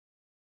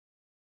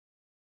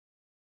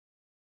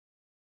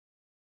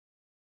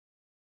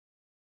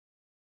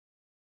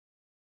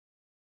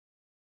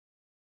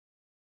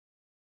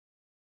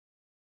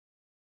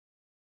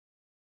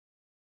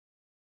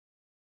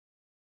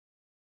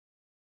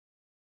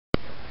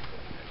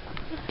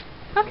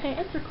Okay,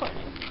 it's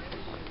recording.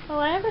 Well,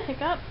 I have a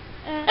hiccup,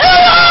 and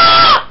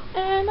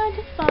I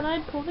just thought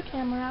I'd pull the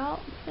camera out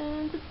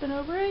since it's been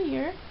over a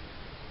year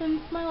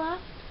since my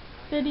last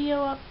video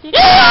update.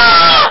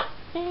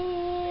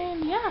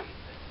 And yeah,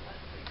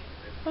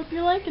 hope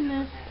you're liking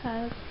this,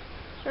 cause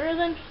sure is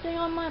interesting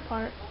on my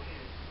part.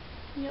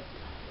 Yep.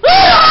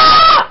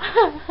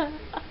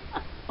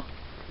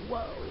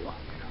 Whoa.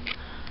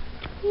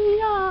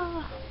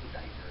 Yeah.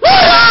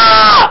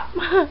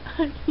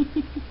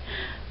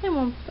 They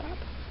won't stop.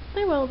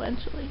 They will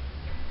eventually.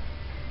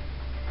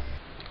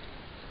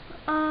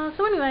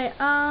 So anyway,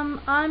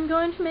 I'm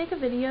going to make a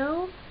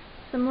video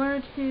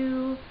similar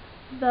to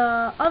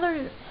the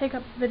other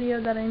Hiccups video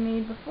that I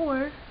made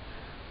before.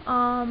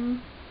 Do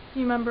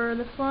you remember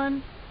this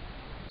one?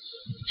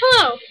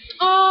 Hello.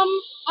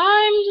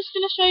 I'm just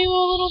gonna show you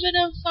a little bit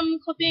of some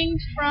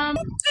clippings from...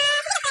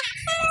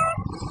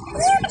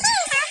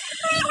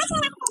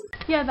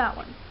 Yeah, that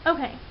one.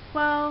 Okay,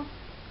 well,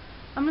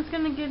 I'm just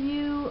going to give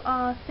you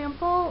a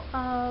sample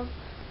of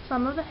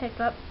some of the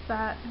hiccups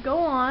that go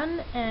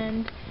on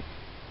and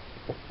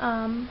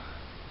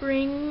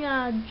bring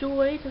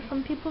joy to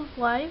some people's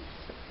lives.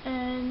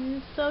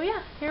 And so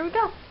yeah, here we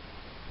go.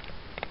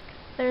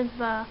 There's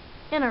the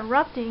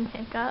interrupting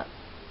hiccup.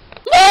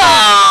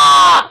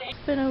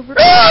 Spin over.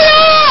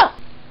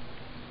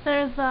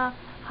 There's the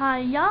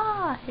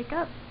hi-ya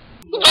hiccup.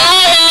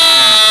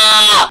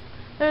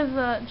 There's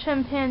the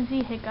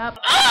chimpanzee hiccup.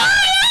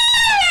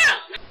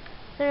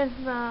 There's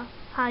the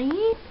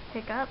hi-yeep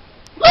hiccup.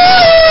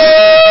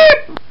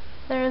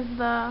 There's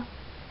the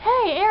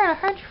hey Aaron, I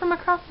heard you from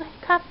across the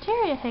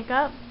cafeteria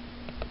hiccup.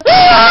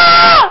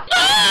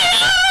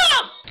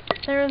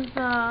 There's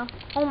the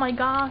oh my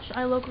gosh,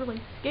 I look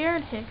really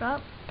scared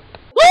hiccup.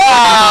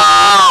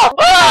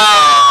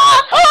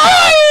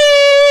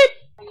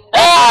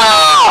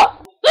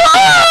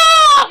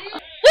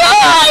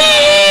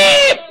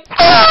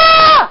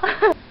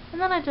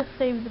 And then I just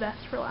saved the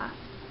best for last.